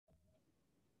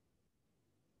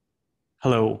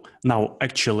Hello. Now,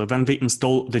 actually, when we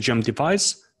install the gem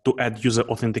device to add user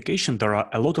authentication, there are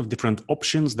a lot of different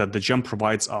options that the gem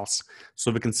provides us. So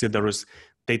we can see there is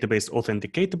database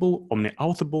authenticatable,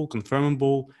 omni-authable,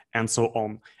 confirmable, and so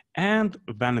on. And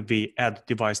when we add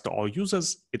device to our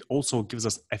users, it also gives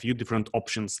us a few different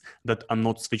options that are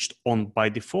not switched on by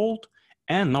default.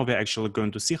 And now we're actually going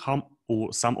to see how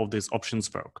some of these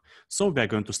options work. So we're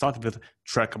going to start with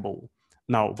trackable.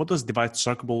 Now, what does Devise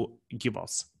Trackable give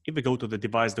us? If we go to the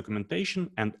device documentation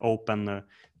and open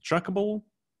Trackable,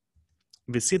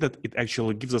 we see that it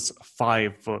actually gives us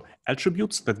 5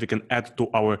 attributes that we can add to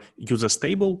our users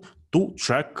table to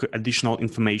track additional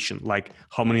information, like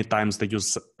how many times the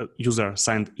user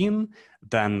signed in,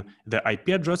 then the IP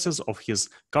addresses of his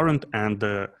current and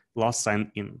last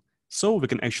sign in. So we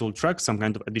can actually track some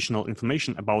kind of additional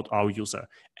information about our user.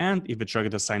 And if we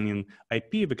track the sign-in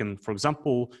IP, we can, for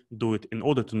example, do it in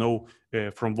order to know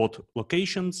from what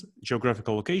locations,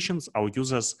 geographical locations, our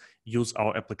users use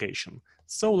our application.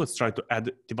 So let's try to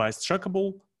add Devise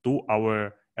Trackable to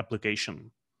our application.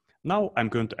 Now I'm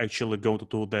going to actually go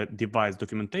to the device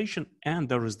documentation, and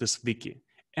there is this wiki.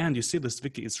 And you see this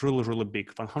wiki is really, really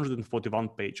big, 141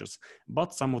 pages,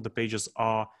 but some of the pages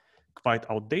are quite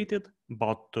outdated,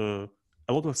 but a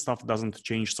lot of stuff doesn't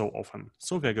change so often.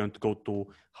 So we're going to go to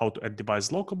how to add device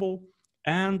lockable,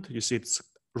 and you see it's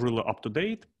really up to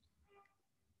date.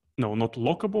 No, not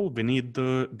lockable, we need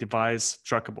the device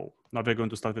trackable. Now we're going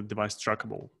to start with device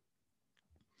trackable.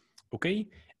 Okay,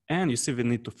 and you see we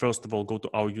need to first of all go to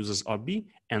our users RB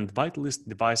and whitelist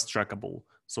device trackable.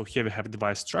 So here we have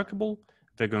device trackable,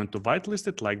 we're going to whitelist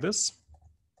it like this.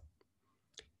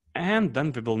 And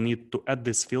then we will need to add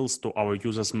these fields to our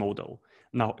users model.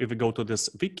 Now, if we go to this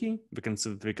wiki, we can see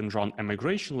that we can run a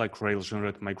migration like Rails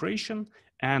generate migration,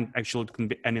 and actually it can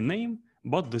be any name,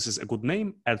 but this is a good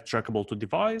name, add trackable to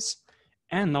device.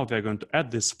 And now we're going to add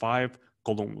these 5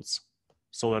 columns.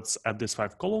 So let's add these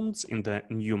 5 columns in the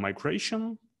new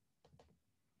migration,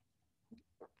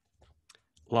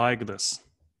 like this.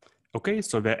 Okay,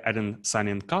 so we're adding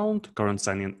sign-in count, current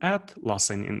sign-in at, last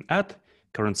sign-in at,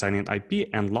 current sign-in IP,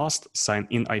 and last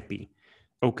sign-in IP.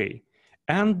 Okay,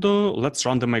 and let's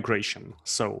run the migration.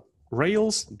 So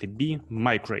Rails db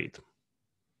migrate.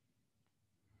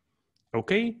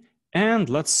 Okay, and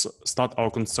let's start our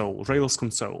console, Rails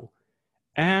console,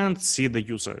 and see the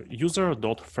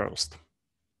user.first.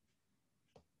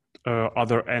 Are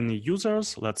there any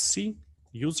users? Let's see,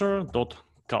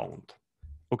 user.count.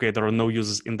 Okay, there are no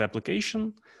users in the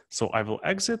application, so I will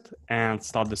exit and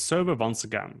start the server once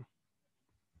again.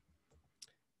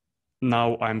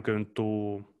 Now I'm going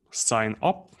to sign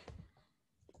up.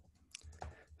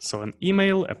 So an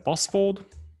email, a password.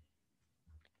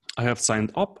 I have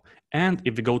signed up, and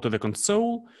if we go to the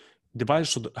console, device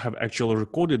should have actually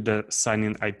recorded the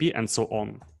sign-in IP and so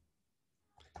on.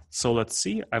 So let's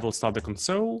see, I will start the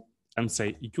console and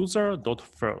say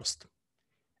user.first.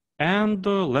 And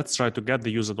let's try to get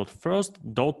the user.first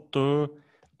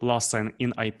last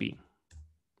sign-in IP.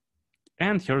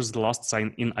 And here's the last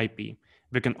sign-in IP.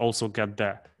 We can also get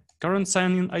the current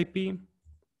sign-in IP.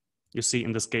 You see,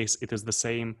 in this case, it is the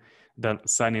same. Then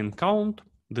sign-in count,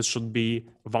 this should be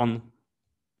 1.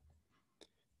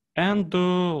 And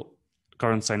the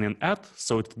current sign-in at,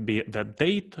 so it would be the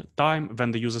date, time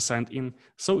when the user signed in.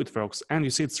 So it works. And you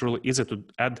see, it's really easy to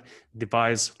add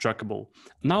device trackable.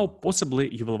 Now, possibly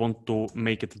you will want to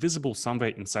make it visible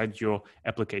somewhere inside your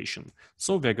application.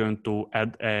 So we're going to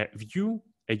add a view,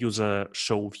 a user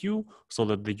show view, so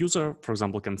that the user, for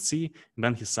example, can see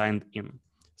when he signed in.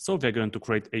 So we're going to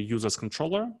create a users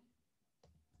controller,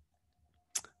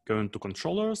 going to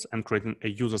controllers and creating a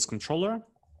users controller.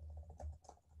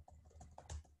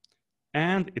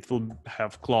 And it will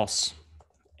have class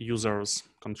users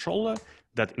controller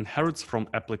that inherits from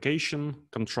application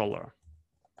controller.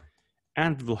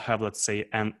 And we'll have, let's say,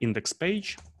 an index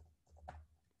page.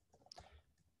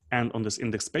 And on this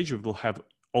index page, we will have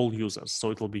all users.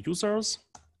 So it will be users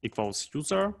equals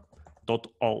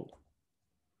user.all.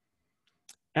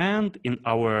 And in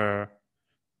our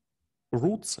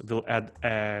roots, we'll add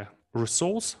a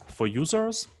resource for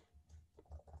users,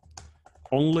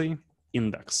 only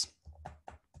index.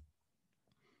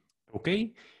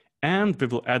 Okay, and we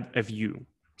will add a view.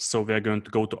 So we are going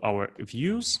to go to our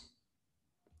views,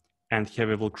 and here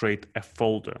we will create a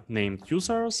folder named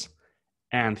users,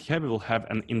 and here we will have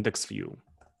an index view,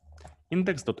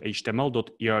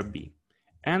 index.html.erb.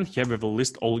 And here we will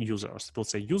list all users. We'll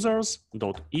say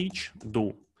users.each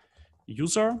do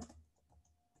user,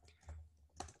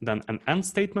 then an end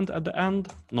statement at the end,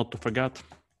 not to forget.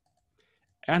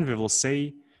 And we will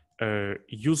say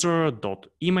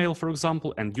user.email, for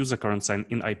example, and user current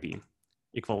sign-in IP.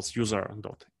 equals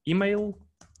user.email,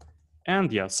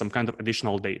 and yeah, some kind of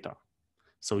additional data.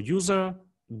 So user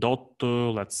dot,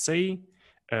 let's say,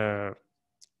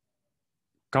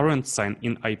 current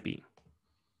sign-in IP.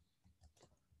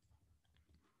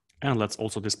 And let's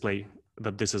also display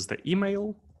that this is the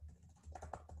email,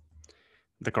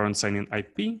 the current sign-in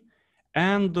IP,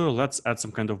 and let's add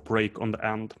some kind of break on the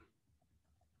end.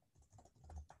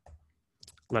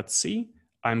 Let's see,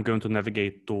 I'm going to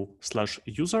navigate to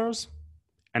 /users,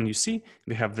 and you see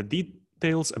we have the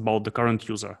details about the current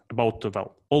user, about,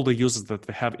 well, all the users that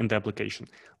we have in the application.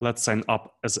 Let's sign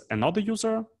up as another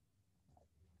user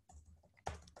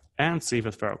and see if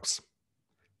it works.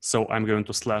 So I'm going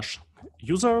to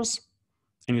 /users,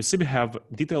 and you see we have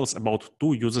details about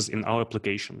 2 users in our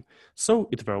application. So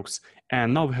it works.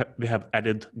 And now we have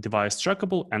added Devise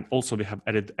Trackable, and also we have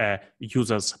added a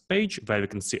users page where we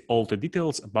can see all the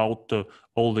details about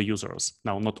all the users.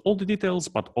 Now, not all the details,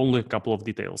 but only a couple of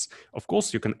details. Of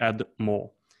course, you can add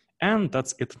more. And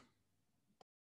that's it.